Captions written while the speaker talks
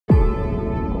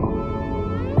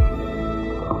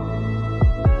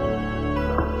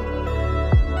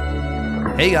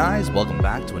Hey guys, welcome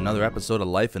back to another episode of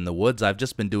Life in the Woods. I've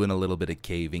just been doing a little bit of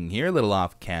caving here, a little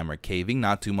off-camera caving.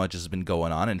 Not too much has been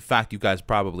going on. In fact, you guys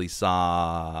probably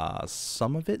saw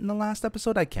some of it in the last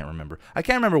episode. I can't remember. I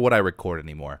can't remember what I record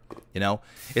anymore. You know,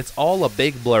 it's all a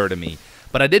big blur to me.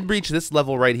 But I did reach this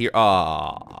level right here.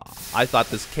 I thought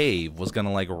this cave was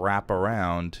gonna like wrap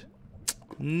around.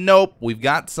 Nope. We've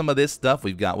got some of this stuff.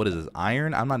 We've got, what is this,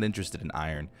 iron? I'm not interested in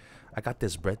iron. I got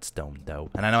this redstone, though.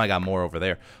 And I know I got more over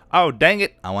there. Oh, dang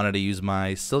it. I wanted to use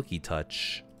my silky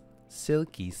touch.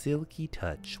 Silky, silky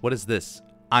touch. What is this?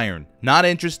 Iron. Not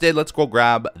interested. Let's go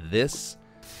grab this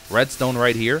redstone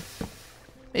right here.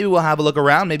 Maybe we'll have a look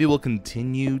around. Maybe we'll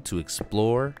continue to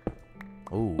explore.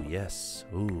 Oh, yes.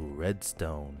 Ooh,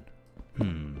 redstone.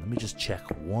 Let me just check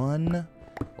one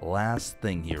last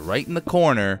thing here. Right in the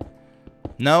corner.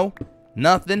 No.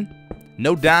 Nothing.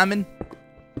 No diamond.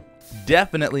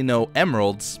 Definitely no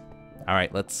emeralds. All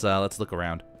right, let's look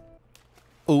around.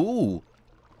 Ooh.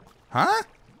 Huh?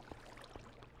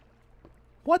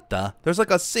 What the? There's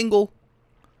like a single...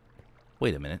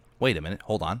 Wait a minute. Wait a minute.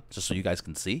 Hold on. Just so you guys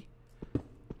can see.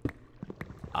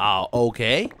 Oh,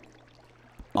 okay.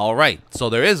 All right. So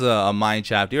there is a mine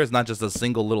shaft here. It's not just a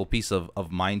single little piece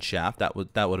of mine shaft. That would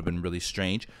have been really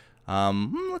strange.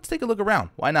 Let's take a look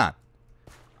around. Why not?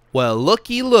 Well,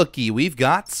 looky, looky, we've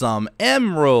got some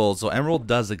emeralds. So emerald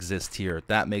does exist here.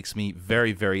 That makes me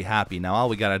very, very happy. Now, all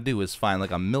we got to do is find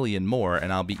like a million more,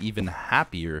 and I'll be even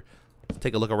happier. Let's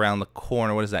take a look around the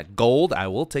corner. What is that? Gold? I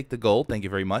will take the gold. Thank you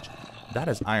very much. That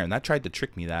is iron. That tried to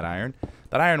trick me, that iron.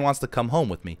 That iron wants to come home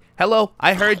with me. Hello,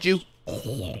 I heard you.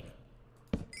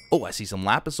 Oh, I see some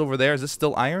lapis over there. Is this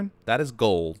still iron? That is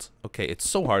gold. Okay, it's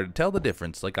so hard to tell the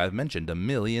difference, like I've mentioned a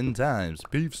million times.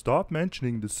 Beef, stop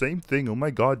mentioning the same thing. Oh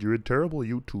my god, you're a terrible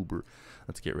YouTuber.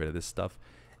 Let's get rid of this stuff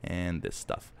and this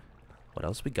stuff. What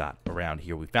else we got around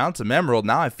here? We found some emerald.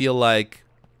 Now I feel like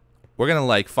we're gonna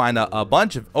like find a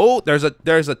bunch of... Oh, there's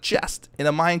a chest in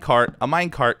a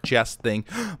minecart chest thing.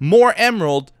 More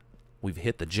emerald. We've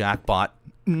hit the jackpot.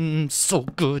 So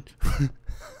good.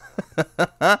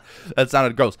 That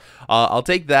sounded gross. I'll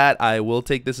take that. I will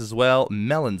take this as well.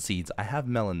 Melon seeds. I have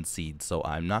melon seeds, so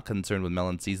I'm not concerned with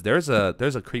melon seeds. There's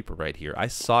a creeper right here. I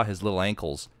saw his little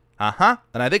ankles. And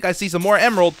I think I see some more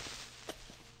emerald.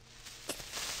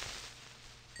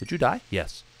 Did you die?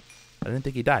 Yes. I didn't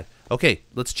think he died. Okay,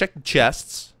 let's check the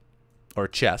chests. Or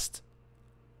chest.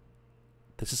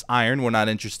 This is iron. We're not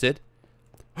interested.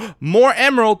 More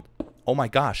emerald. Oh my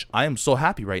gosh. I am so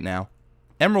happy right now.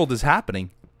 Emerald is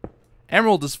happening.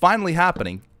 Emerald is finally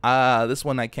happening. This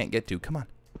one I can't get to. Come on.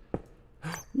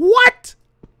 What?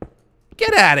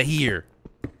 Get out of here.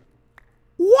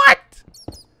 What?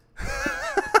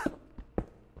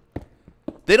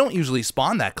 They don't usually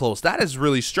spawn that close. That is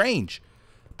really strange.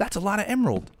 That's a lot of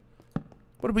emerald.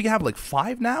 What do we have? Like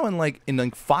 5 now in like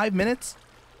 5 minutes?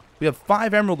 We have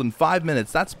 5 emerald in 5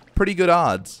 minutes. That's pretty good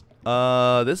odds.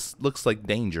 This looks like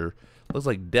danger. Looks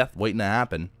like death waiting to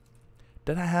happen.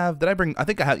 Did I bring, I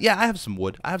think I have, yeah, I have some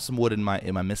wood. I have some wood in my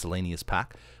miscellaneous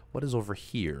pack. What is over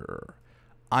here?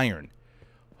 Iron.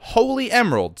 Holy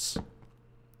emeralds.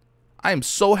 I am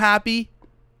so happy.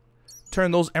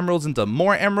 Turn those emeralds into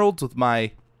more emeralds with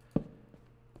my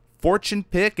fortune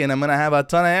pick, and I'm going to have a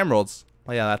ton of emeralds.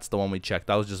 Oh, yeah, that's the one we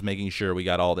checked. I was just making sure we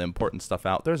got all the important stuff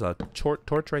out. There's a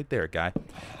torch right there, guy.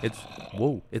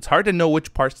 Whoa. It's hard to know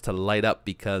which parts to light up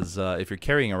because if you're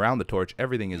carrying around the torch,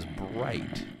 everything is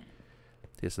bright.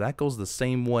 Okay, so that goes the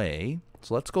same way.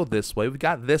 So let's go this way. We've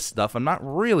got this stuff. I'm not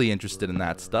really interested in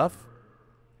that stuff.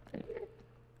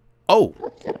 Oh.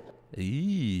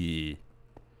 Eee.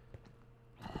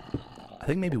 I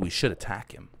think maybe we should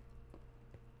attack him.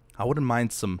 I wouldn't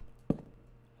mind some...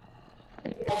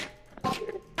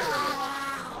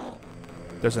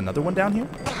 There's another one down here?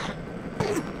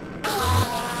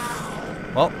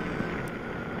 Well,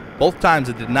 both times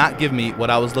it did not give me what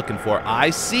I was looking for.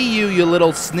 I see you, you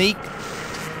little sneak.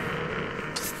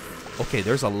 Okay,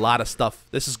 there's a lot of stuff.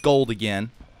 This is gold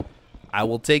again. I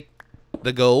will take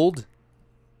the gold.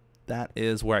 That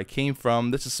is where I came from.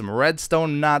 This is some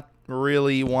redstone. Not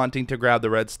really wanting to grab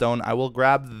the redstone. I will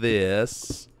grab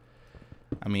this.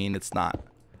 I mean, it's not...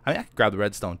 I mean, I can grab the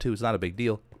redstone too. It's not a big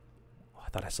deal. Oh, I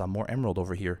thought I saw more emerald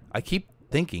over here. I keep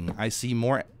thinking I see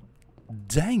more...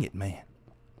 Dang it, man.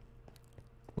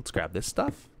 Let's grab this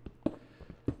stuff.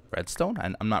 Redstone.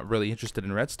 I'm not really interested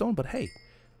in redstone, but hey...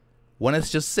 When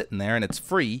it's just sitting there and it's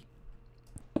free,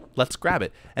 let's grab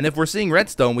it. And if we're seeing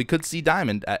redstone, we could see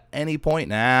diamond at any point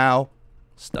now.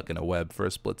 Stuck in a web for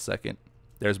a split second.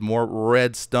 There's more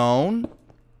redstone.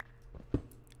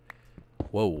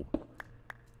 Whoa.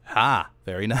 Ha.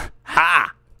 Very nice.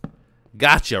 Ha.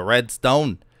 Gotcha,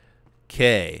 redstone.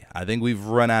 Okay, I think we've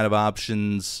run out of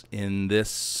options in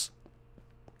this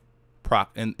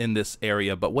in this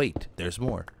area, but wait, there's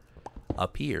more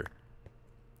up here.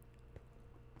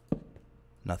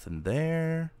 Nothing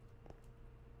there.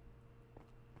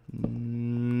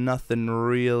 Nothing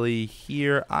really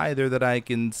here either that I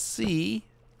can see.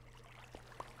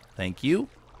 Thank you.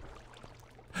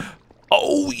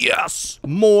 Oh, yes!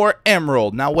 More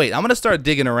emerald. Now, wait. I'm going to start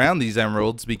digging around these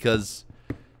emeralds because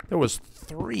there was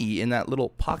 3 in that little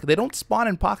pocket. They don't spawn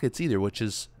in pockets either, which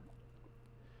is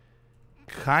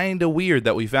kind of weird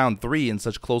that we found 3 in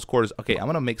such close quarters. Okay, I'm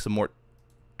going to make some more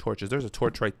torches. There's a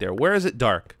torch right there. Where is it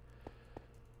dark?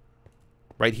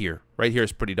 Right here. Right here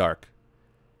is pretty dark.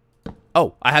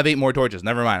 Oh, I have 8 more torches.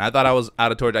 Never mind. I thought I was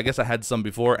out of torches. I guess I had some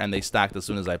before, and they stacked as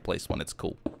soon as I placed one. It's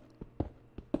cool.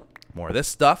 More of this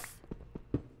stuff.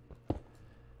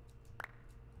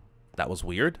 That was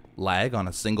weird. Lag on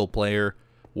a single-player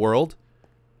world.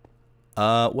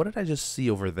 What did I just see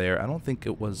over there? I don't think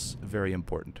it was very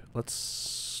important.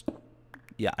 Let's...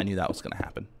 Yeah, I knew that was going to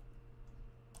happen.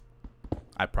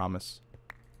 I promise.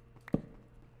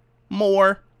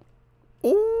 More.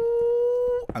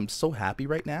 Ooh, I'm so happy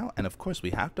right now. And, of course,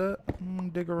 we have to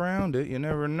dig around it. You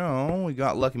never know. We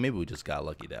got lucky. Maybe we just got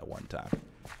lucky that one time.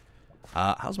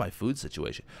 How's my food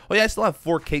situation? Oh yeah, I still have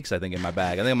 4 cakes I think in my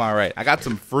bag. I think I'm all right. I got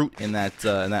some fruit in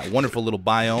that wonderful little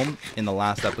biome in the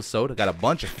last episode. I got a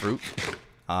bunch of fruit.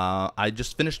 I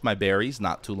just finished my berries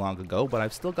not too long ago, but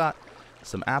I've still got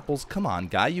some apples. Come on,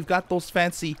 guy, you've got those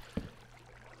fancy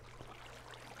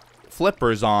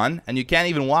flippers on, and you can't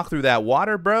even walk through that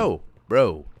water, bro.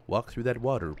 Bro, walk through that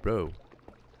water, bro.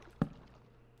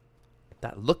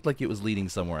 That looked like it was leading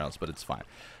somewhere else, but it's fine.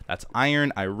 That's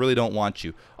iron. I really don't want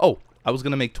you. Oh. I was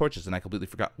going to make torches, and I completely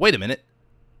forgot. Wait a minute.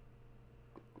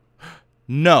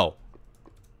 No.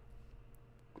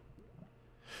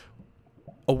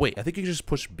 Oh, wait. I think you just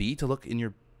push B to look in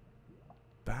your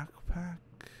backpack.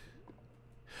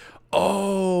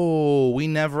 Oh, we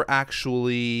never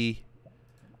actually...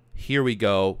 Here we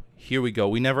go. Here we go.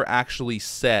 We never actually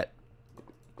set...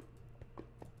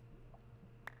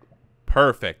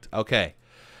 Perfect. Okay.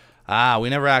 We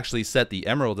never actually set the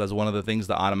emeralds as one of the things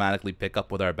to automatically pick up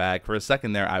with our bag. For a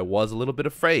second there, I was a little bit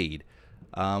afraid.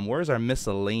 Where's our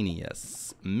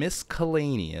miscellaneous?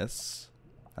 Miscellaneous.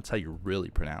 That's how you really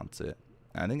pronounce it.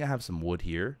 I think I have some wood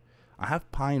here. I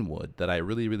have pine wood that I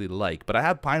really, really like. But I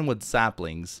have pine wood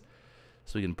saplings,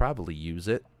 so we can probably use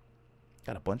it.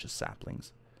 Got a bunch of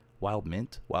saplings. Wild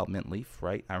mint leaf,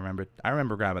 right? I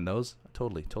remember grabbing those.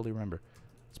 Totally remember.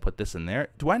 Let's put this in there.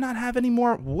 Do I not have any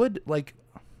more wood, like...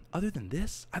 Other than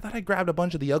this? I thought I grabbed a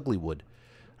bunch of the ugly wood.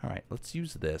 Alright, let's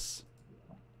use this.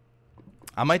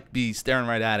 I might be staring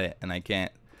right at it, and I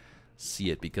can't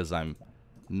see it because I'm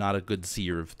not a good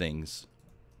seer of things.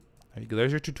 There you go.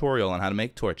 There's your tutorial on how to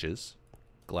make torches.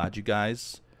 Glad you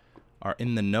guys are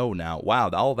in the know now. Wow,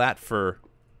 all that for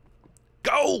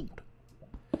gold!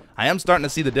 I am starting to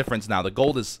see the difference now. The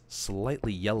gold is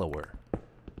slightly yellower.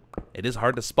 It is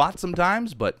hard to spot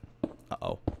sometimes, but...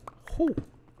 Uh-oh. Whew.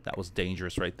 That was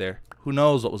dangerous right there. Who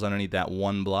knows what was underneath that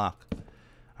one block. All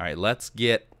right, let's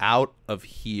get out of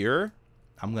here.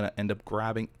 I'm going to end up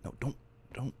grabbing... No,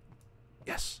 don't.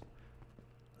 Yes.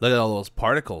 Look at all those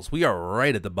particles. We are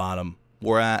right at the bottom.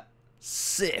 We're at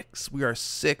 6. We are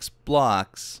 6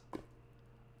 blocks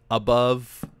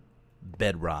above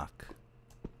bedrock.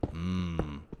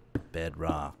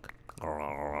 Bedrock.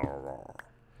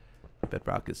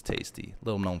 Bedrock is tasty.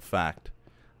 Little known fact.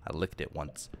 I licked it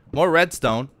once. More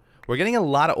redstone. We're getting a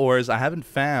lot of ores. I haven't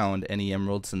found any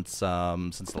emeralds since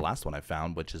the last one I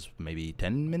found, which is maybe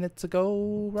 10 minutes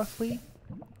ago, roughly.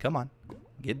 Come on.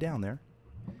 Get down there.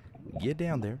 Get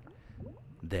down there.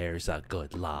 There's a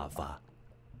good lava.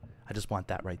 I just want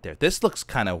that right there. This looks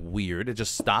kind of weird. It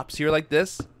just stops here like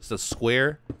this. It's a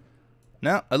square.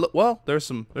 No, well, there's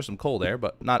some coal there,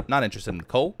 but not interested in the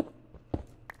coal.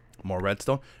 More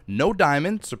redstone. No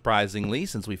diamonds, surprisingly,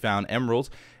 since we found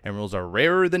emeralds. Emeralds are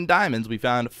rarer than diamonds. We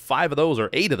found 5 of those, or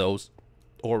 8 of those,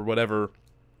 or whatever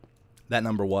that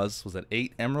number was. Was that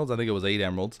 8 emeralds? I think it was 8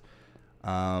 emeralds.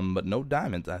 But no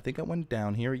diamonds. I think I went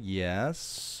down here.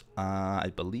 Yes.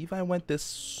 I believe I went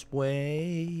this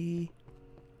way.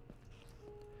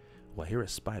 Well, I hear a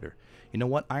spider. You know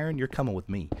what, Iron? You're coming with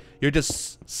me. You're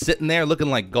just sitting there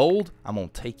looking like gold. I'm gonna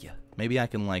take you. Maybe I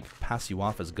can, like, pass you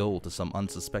off as gold to some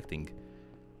unsuspecting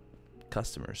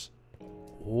customers.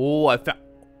 Oh, I found...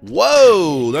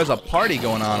 Whoa! There's a party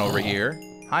going on over here.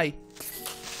 Hi.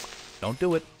 Don't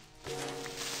do it.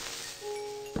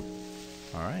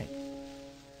 All right.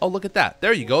 Oh, look at that.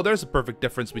 There you go. There's a perfect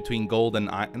difference between gold and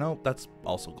iron. No, that's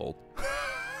also gold.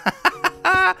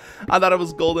 I thought it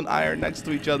was gold and iron next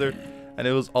to each other, and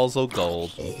it was also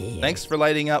gold. Thanks for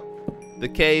lighting up the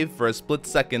cave for a split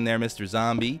second there, Mr.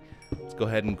 Zombie. Let's go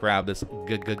ahead and grab this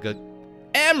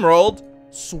emerald.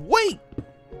 Sweet!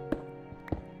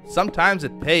 Sometimes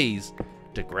it pays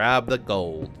to grab the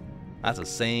gold. That's a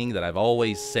saying that I've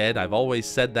always said. I've always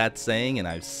said that saying, and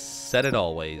I've said it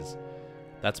always.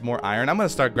 That's more iron. I'm gonna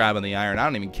start grabbing the iron. I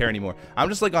don't even care anymore. I'm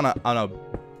just like on a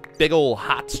big old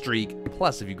hot streak.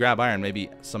 Plus, if you grab iron, maybe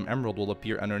some emerald will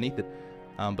appear underneath it.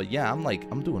 But yeah,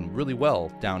 I'm doing really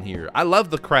well down here. I love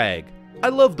the crag. I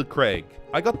love the crag.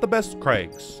 I got the best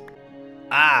crags.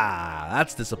 Ah,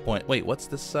 that's disappointing. Wait, what's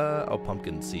this? Oh,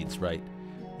 pumpkin seeds, right.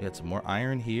 We got some more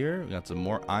iron here. We got some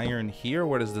more iron here.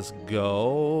 Where does this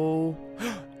go?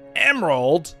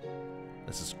 Emerald!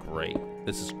 This is great.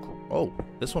 This is... Oh,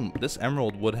 this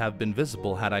emerald would have been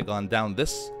visible had I gone down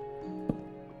this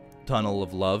tunnel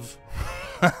of love.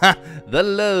 The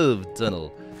love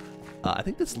tunnel. I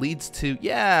think this leads to...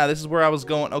 Yeah, this is where I was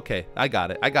going. Okay, I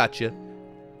got it. I got you.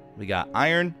 We got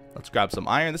iron. Let's grab some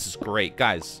iron. This is great,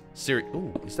 guys.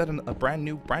 Ooh, is that a brand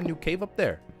new cave up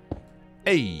there?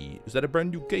 Hey, is that a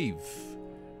brand new cave?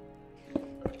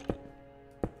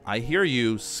 I hear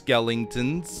you,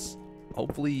 skeletons.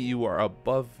 Hopefully you are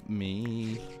above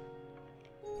me.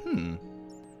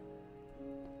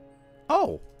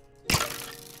 Oh.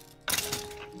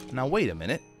 Now wait a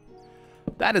minute.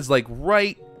 That is like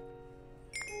right.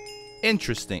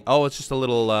 Interesting. Oh, it's just a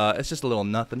little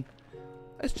nothing.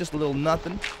 It's just a little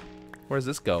nothing. Where does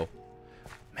this go?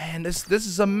 Man, this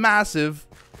is a massive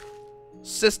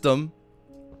system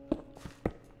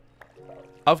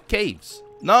of caves.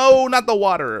 No, not the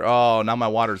water. Oh, now my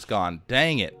water's gone.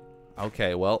 Dang it.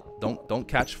 Okay, well, don't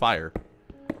catch fire.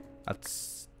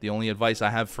 That's the only advice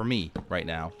I have for me right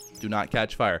now. Do not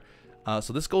catch fire.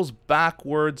 So this goes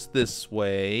backwards this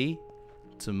way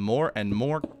to more and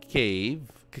more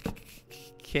cave.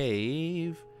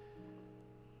 Cave.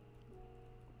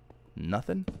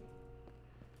 Nothing.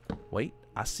 Wait,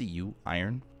 I see you,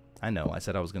 iron. I know, I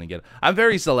said I was going to get it. I'm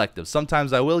very selective.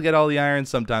 Sometimes I will get all the iron,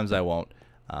 sometimes I won't.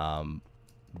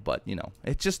 But, you know,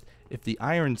 it's just, if the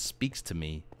iron speaks to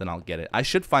me, then I'll get it. I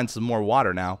should find some more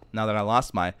water now that I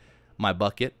lost my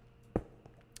bucket.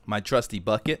 My trusty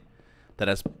bucket that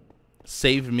has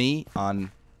saved me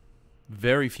on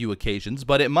very few occasions.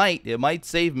 But it might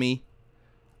save me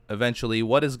eventually.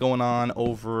 What is going on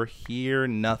over here?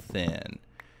 Nothing.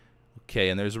 Okay,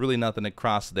 and there's really nothing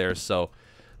across there, so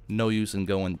no use in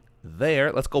going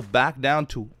there. Let's go back down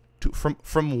to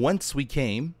from whence we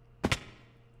came,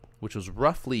 which was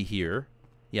roughly here.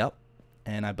 Yep.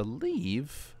 And I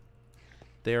believe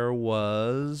there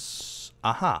was...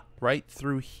 Aha, right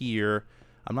through here.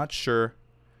 I'm not sure.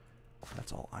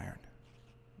 That's all iron.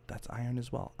 That's iron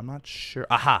as well. I'm not sure.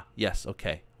 Aha, yes,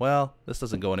 okay. Well, this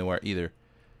doesn't go anywhere either.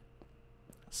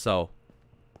 So,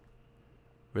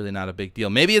 really not a big deal.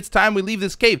 Maybe it's time we leave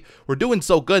this cave. We're doing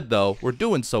so good, though. We're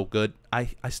doing so good. I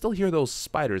still hear those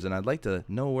spiders, and I'd like to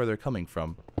know where they're coming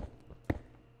from.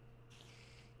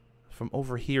 From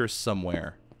over here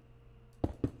somewhere.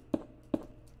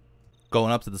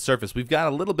 Going up to the surface. We've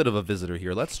got a little bit of a visitor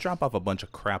here. Let's drop off a bunch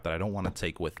of crap that I don't want to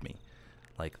take with me.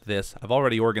 Like this. I've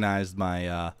already organized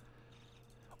my...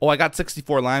 Oh, I got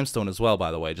 64 limestone as well,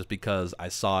 by the way, just because I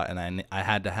saw it and I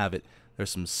had to have it. There's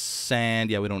some sand.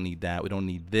 Yeah, we don't need that. We don't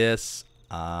need this.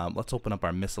 Let's open up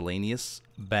our miscellaneous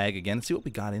bag again and see what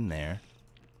we got in there.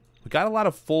 We got a lot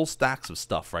of full stacks of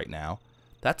stuff right now.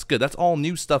 That's good. That's all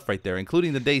new stuff right there,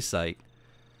 including the day site.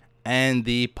 And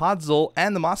the podzol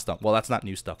and the moss stone. Well, that's not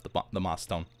new stuff, the moss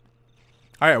stone.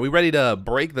 All right, are we ready to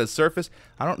break the surface?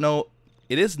 I don't know.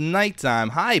 It is nighttime.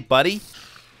 Hi, buddy.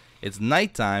 It's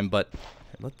nighttime, but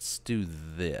let's do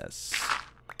this.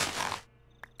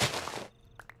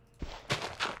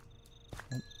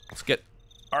 Let's get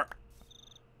our...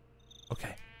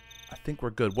 Okay, I think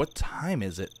we're good. What time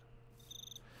is it?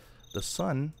 The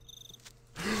sun...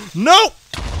 No!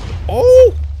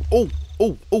 Oh! Oh!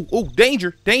 Oh! Oh! Oh!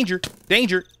 Danger! Danger!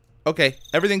 Danger! Okay,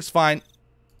 everything's fine.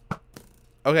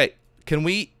 Okay, can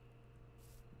we...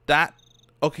 That...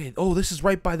 Okay, oh, this is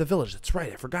right by the village. That's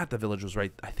right, I forgot the village was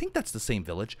right. I think that's the same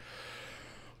village.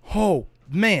 Oh,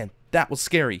 man, that was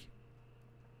scary.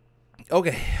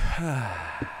 Okay.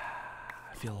 I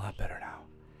feel a lot better now.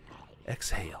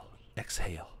 Exhale.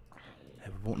 Exhale.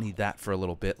 We won't need that for a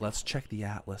little bit. Let's check the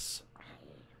atlas.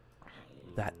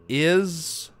 That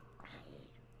is...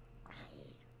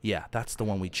 Yeah, that's the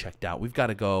one we checked out. We've got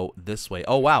to go this way.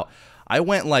 Oh, wow. I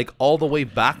went, like, all the way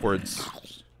backwards.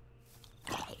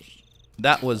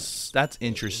 That's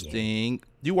interesting.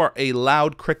 You are a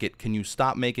loud cricket. Can you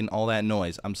stop making all that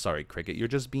noise? I'm sorry, cricket. You're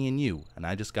just being you, and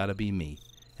I just gotta be me.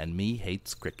 and me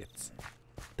hates crickets.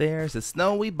 There's a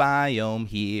snowy biome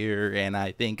here, and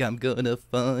I think I'm gonna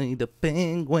find a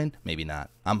penguin. Maybe not.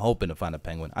 I'm hoping to find a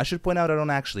penguin. I should point out I don't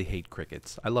actually hate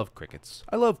crickets. I love crickets.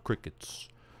 I love crickets.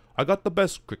 I got the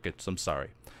best crickets. I'm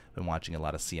sorry. Been watching a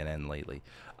lot of CNN lately.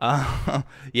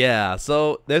 Yeah,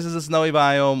 so this is a snowy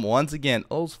biome. Once again,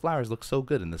 those flowers look so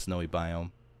good in the snowy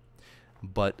biome.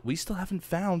 But we still haven't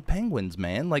found penguins,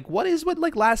 man. Like, what is with,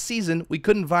 like, last season, we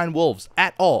couldn't find wolves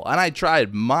at all. And I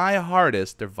tried my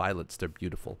hardest. They're violets. They're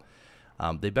beautiful.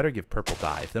 They better give purple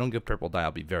dye. If they don't give purple dye,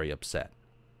 I'll be very upset.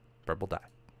 Purple dye.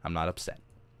 I'm not upset.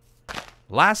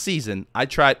 Last season, I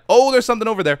tried. Oh, there's something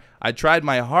over there. I tried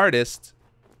my hardest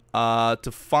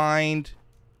to find.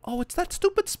 Oh, it's that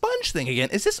stupid sponge thing again.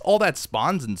 Is this all that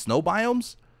spawns in snow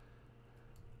biomes?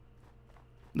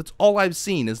 That's all I've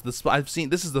seen is this.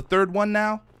 This is the third one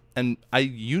now, and I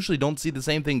usually don't see the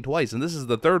same thing twice, and this is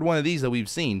the third one of these that we've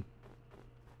seen.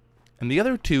 And the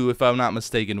other two, if I'm not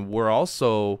mistaken, were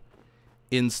also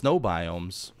in snow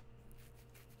biomes.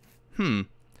 I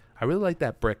really like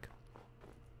that brick.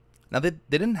 Now they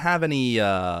didn't have any. If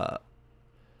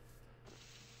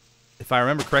I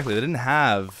remember correctly, they didn't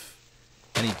have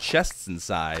any chests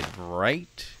inside,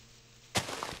 right?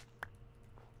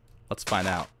 Let's find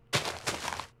out.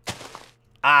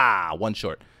 Ah, one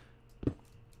short.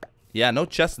 Yeah, no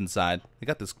chest inside. They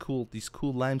got these cool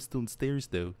limestone stairs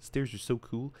though. Stairs are so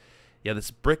cool. Yeah,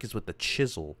 this brick is with the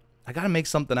chisel. I gotta make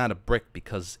something out of brick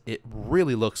because it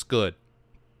really looks good.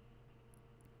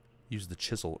 Use the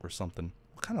chisel or something.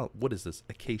 What kind of wood is this?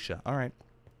 Acacia. All right.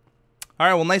 All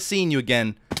right. Well, nice seeing you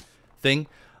again. Thing.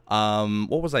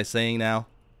 What was I saying now?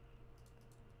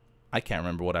 I can't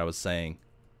remember what I was saying.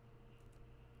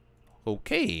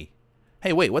 Okay.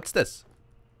 Hey, wait. What's this?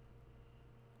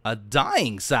 A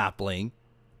dying sapling?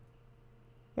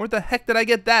 Where the heck did I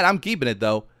get that? I'm keeping it,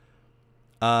 though.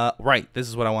 Right. This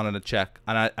is what I wanted to check.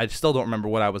 And I still don't remember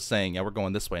what I was saying. Yeah, we're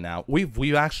going this way now.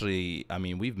 We've actually, I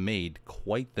mean, we've made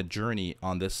quite the journey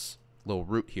on this little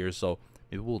route here. So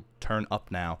maybe we'll turn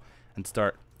up now and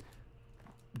start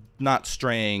not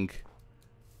straying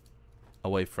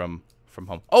away from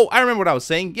home. Oh, I remember what I was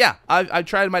saying. Yeah, I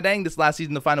tried my dangest last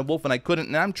season to find a wolf, and I couldn't.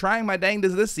 And I'm trying my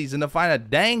dangest this season to find a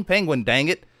dang penguin, dang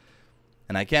it.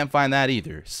 And I can't find that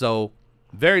either. So,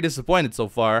 very disappointed so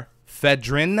far.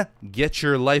 Fedrin, get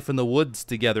your life in the woods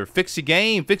together. Fix your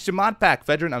game. Fix your mod pack,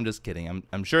 Fedrin. I'm just kidding.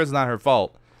 I'm sure it's not her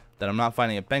fault that I'm not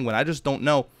finding a penguin. I just don't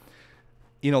know.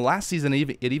 You know, last season,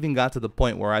 it even got to the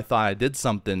point where I thought I did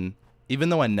something, even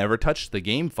though I never touched the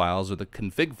game files or the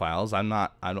config files. I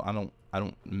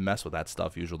don't mess with that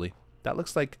stuff usually. That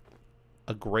looks like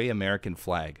a gray American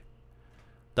flag,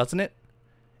 doesn't it?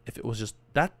 If it was just,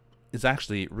 that is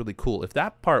actually really cool. If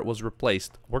that part was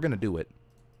replaced, we're gonna do it.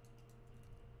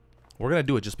 We're gonna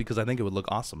do it just because I think it would look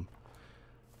awesome,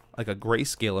 like a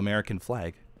grayscale American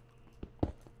flag.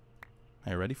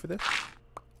 Are you ready for this?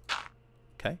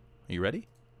 Okay, are you ready?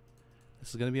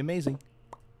 This is gonna be amazing.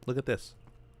 Look at this.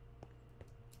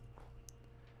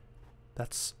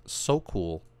 That's so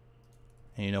cool.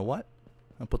 And you know what?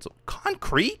 I'll put some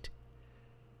concrete.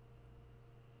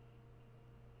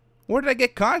 Where did I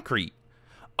get concrete?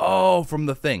 Oh, from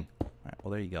the thing. All right,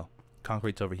 well, there you go.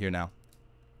 Concrete's over here now.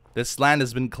 This land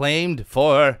has been claimed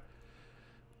for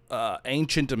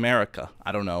ancient America.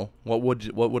 I don't know. What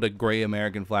would a gray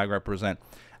American flag represent?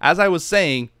 As I was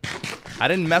saying, I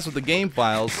didn't mess with the game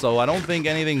files, so I don't think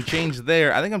anything changed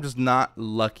there. I think I'm just not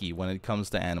lucky when it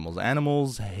comes to animals.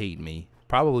 Animals hate me.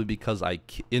 Probably because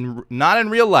not in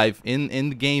real life, in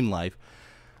the game life,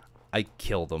 I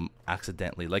kill them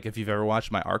accidentally. Like if you've ever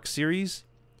watched my Ark series,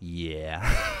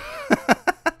 yeah.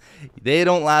 They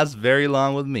don't last very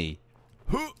long with me.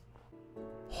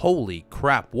 Holy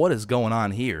crap, what is going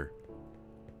on here?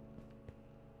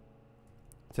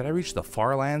 Did I reach the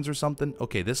far lands or something?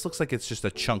 Okay, this looks like it's just a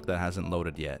chunk that hasn't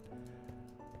loaded yet.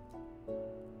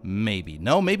 Maybe.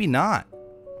 No, maybe not.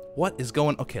 What is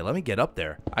going... Okay, let me get up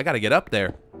there. I gotta get up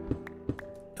there.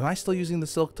 Am I still using the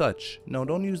Silk Touch? No,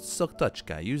 don't use the Silk Touch,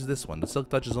 guy. Use this one. The Silk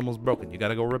Touch is almost broken. You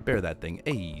gotta go repair that thing.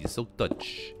 Hey, Silk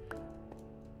Touch.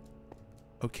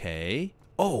 Okay.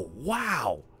 Oh,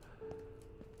 wow.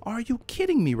 Are you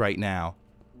kidding me right now?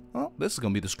 Well, this is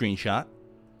gonna be the screenshot.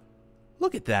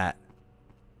 Look at that.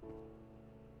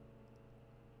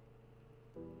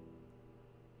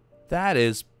 That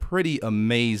is pretty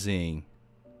amazing.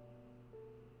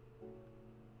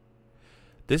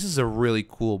 This is a really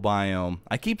cool biome.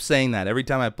 I keep saying that every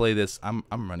time I play this. I'm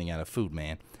running out of food,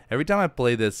 man. Every time I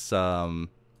play this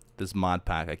this mod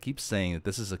pack, I keep saying that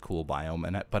this is a cool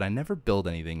biome, but I never build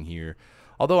anything here.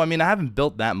 Although, I mean, I haven't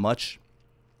built that much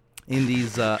in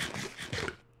these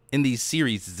in these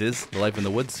series is the Life in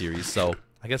the Woods series, so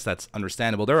I guess that's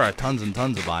understandable. There are tons and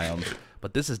tons of biomes,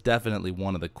 but this is definitely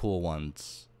one of the cool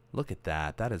ones. Look at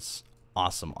that. That is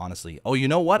awesome, honestly. Oh, you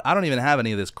know what? I don't even have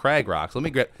any of this crag rocks. Let me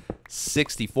get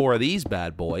 64 of these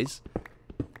bad boys,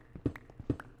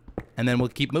 and then we'll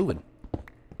keep moving.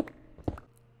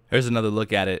 Here's another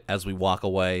look at it as we walk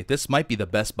away. This might be the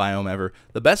best biome ever.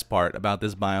 The best part about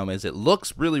this biome is it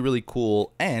looks really, really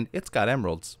cool, and it's got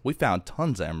emeralds. We found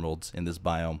tons of emeralds in this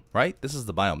biome, right? This is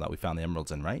the biome that we found the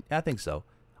emeralds in, right? Yeah, I think so.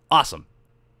 Awesome.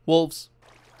 Wolves.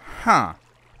 Huh.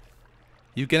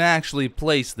 You can actually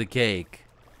place the cake,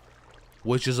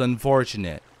 which is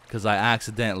unfortunate because I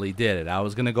accidentally did it. I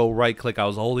was going to go right-click. I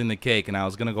was holding the cake, and I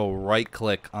was going to go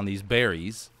right-click on these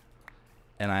berries,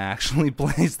 and I actually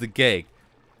placed the cake.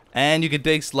 And you can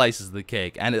take slices of the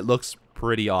cake, and it looks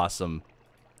pretty awesome.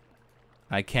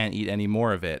 I can't eat any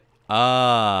more of it.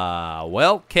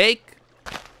 Well, cake.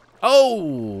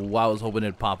 Oh, I was hoping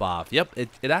it'd pop off. Yep,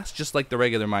 it acts just like the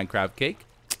regular Minecraft cake.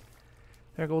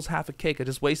 There goes half a cake. I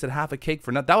just wasted half a cake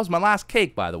for nothing. That was my last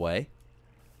cake, by the way.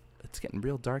 It's getting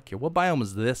real dark here. What biome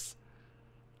is this?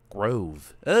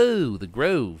 Grove. Oh, the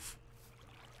Grove.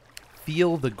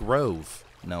 Feel the Grove.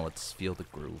 No, it's Feel the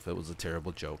Groove. It was a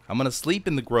terrible joke. I'm going to sleep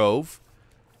in the Grove,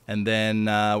 and then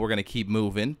we're going to keep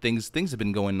moving. Things have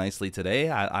been going nicely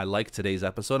today. I like today's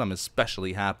episode. I'm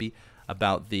especially happy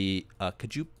about the...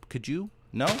 Could you?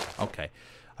 No? Okay.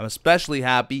 I'm especially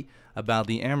happy about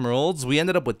the emeralds. We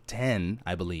ended up with 10,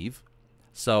 I believe.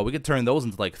 So we could turn those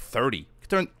into like 30.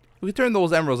 We could turn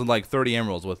those emeralds into like 30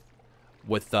 emeralds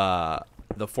with the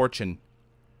fortune.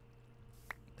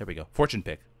 There we go. Fortune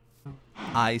pick.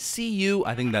 I see you.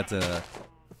 I think that's a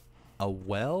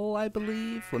well, I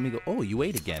believe. Let me go. Oh, you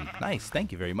ate again. Nice.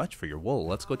 Thank you very much for your wool.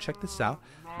 Let's go check this out.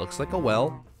 Looks like a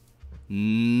well.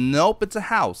 Nope, it's a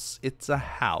house. It's a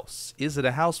house. Is it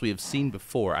a house we have seen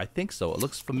before? I think so. It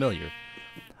looks familiar.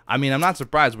 I mean, I'm not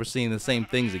surprised we're seeing the same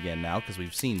things again now because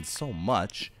we've seen so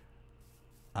much.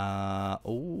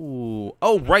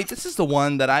 Oh, right. This is the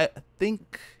one that I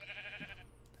think...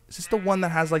 Is this the one that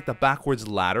has like the backwards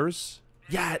ladders?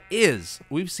 Yeah, it is.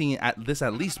 We've seen this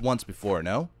at least once before,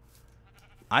 no?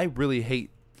 I really hate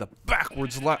the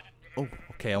backwards ladder. Oh,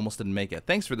 okay, almost didn't make it.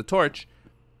 Thanks for the torch.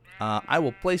 I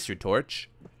will place your torch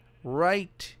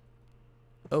right...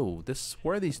 Oh,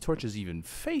 where are these torches even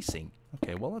facing?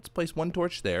 Okay, well, let's place one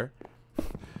torch there.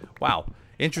 Wow,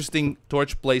 interesting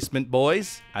torch placement,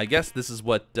 boys. I guess this is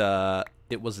what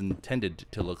it was intended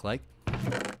to look like.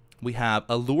 We have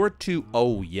Allure 2.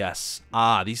 Oh, yes.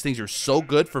 These things are so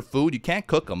good for food. You can't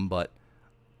cook them, but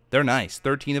they're nice.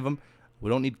 13 of them.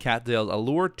 We don't need cattails.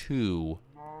 Allure 2.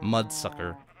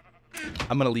 Mudsucker.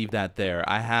 I'm going to leave that there.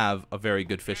 I have a very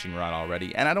good fishing rod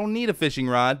already, and I don't need a fishing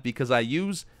rod because I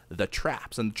use the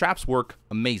traps, and the traps work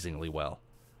amazingly well.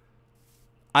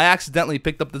 I accidentally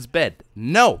picked up this bed.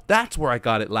 No, that's where I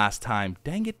got it last time.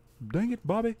 Dang it. Dang it,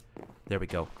 Bobby. There we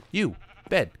go. You.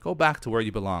 Bed, go back to where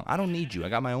you belong. I don't need you. I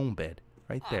got my own bed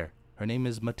right there. Her name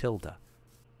is Matilda.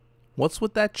 What's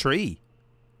with that tree?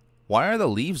 Why are the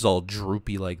leaves all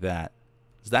droopy like that?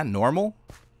 Is that normal?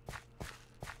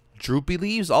 Droopy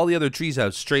leaves? All the other trees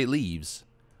have straight leaves.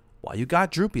 Why you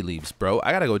got droopy leaves, bro?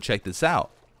 I gotta go check this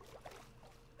out.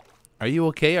 Are you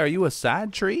okay? Are you a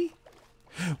sad tree?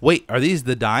 Wait, are these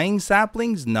the dying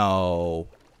saplings? No.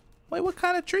 Wait, what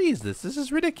kind of tree is this? This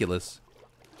is ridiculous.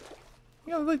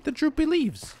 You know, like the droopy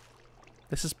leaves.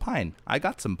 This is pine. I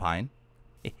got some pine.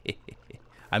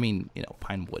 I mean, you know,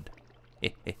 pine wood.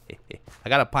 I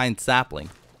got a pine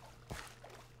sapling.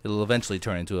 It'll eventually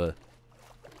turn into a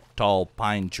tall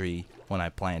pine tree when I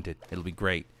plant it. It'll be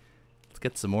great. Let's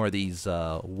get some more of these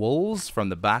wools from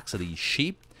the backs of these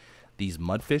sheep. These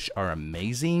mudfish are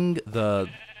amazing. The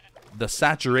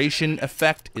saturation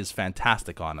effect is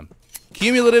fantastic on them.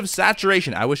 Cumulative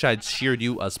saturation. I wish I'd sheared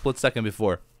you a split second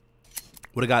before.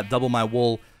 Would have got double my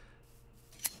wool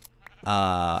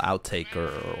outtake or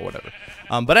whatever.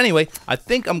 But anyway, I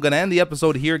think I'm going to end the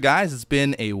episode here, guys. It's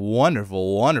been a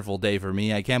wonderful, wonderful day for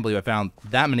me. I can't believe I found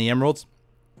that many emeralds.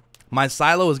 My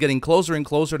silo is getting closer and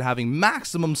closer to having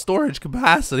maximum storage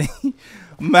capacity.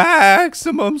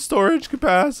 Maximum storage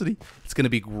capacity. It's going to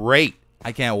be great.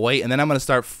 I can't wait. And then I'm going to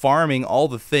start farming all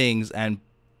the things and...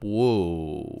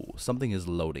 Whoa. Something is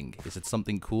loading. Is it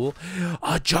something cool?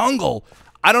 A jungle!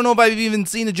 I don't know if I've even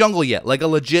seen a jungle yet. Like a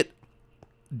legit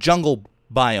jungle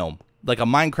biome. Like a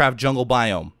Minecraft jungle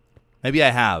biome. Maybe I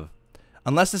have.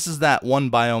 Unless this is that one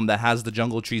biome that has the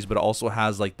jungle trees but also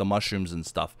has like the mushrooms and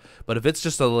stuff. But if it's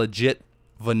just a legit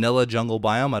vanilla jungle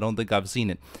biome, I don't think I've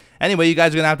seen it. Anyway, you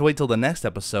guys are going to have to wait till the next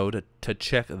episode to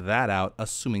check that out,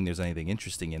 assuming there's anything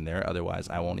interesting in there. Otherwise,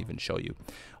 I won't even show you.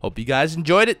 Hope you guys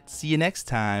enjoyed it. See you next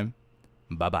time.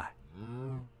 Bye-bye.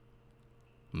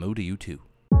 Moo to you too.